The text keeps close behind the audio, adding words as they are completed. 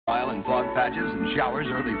And fog patches and showers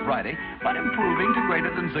early Friday, but improving to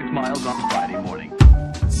greater than 6 miles on Friday morning.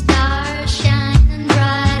 Stars shining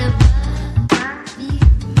bright above me.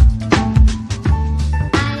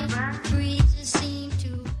 Breezes seem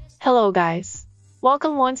to... Hello guys,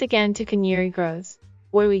 welcome once again to Githeri Grows,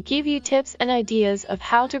 where we give you tips and ideas of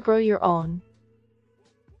how to grow your own.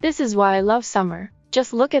 This is why I love summer.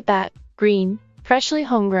 Just look at that, green, freshly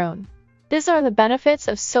homegrown. These are the benefits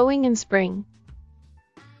of sowing in spring.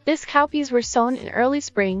 These cowpeas were sown in early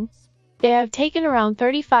spring. They have taken around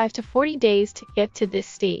 35 to 40 days to get to this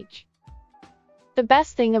stage. The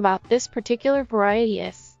best thing about this particular variety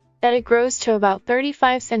is that it grows to about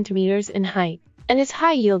 35 centimeters in height and is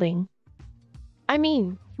high yielding. I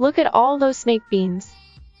mean, look at all those snake beans.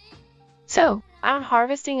 So, I'm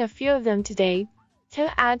harvesting a few of them today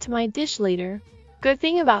to add to my dish later. Good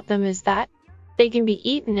thing about them is that they can be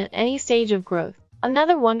eaten at any stage of growth.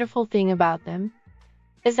 Another wonderful thing about them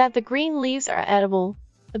is that the green leaves are edible,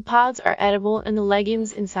 the pods are edible, and the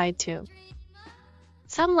legumes inside too.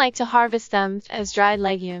 Some like to harvest them as dried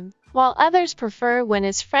legume, while others prefer when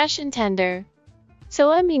it's fresh and tender. So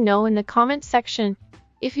let me know in the comment section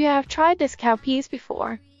if you have tried this cowpeas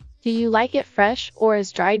before. Do you like it fresh or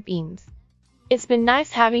as dried beans? It's been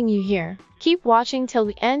nice having you here. Keep watching till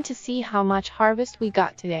the end to see how much harvest we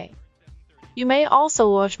got today. You may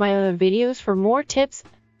also watch my other videos for more tips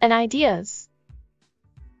and ideas.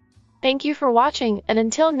 Thank you for watching, and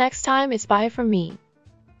until next time, it's bye from me.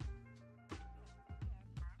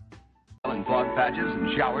 And fog patches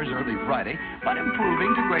and showers early Friday, but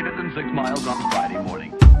improving to greater than 6 miles on Friday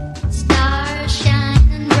morning. Stars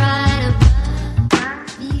shining bright.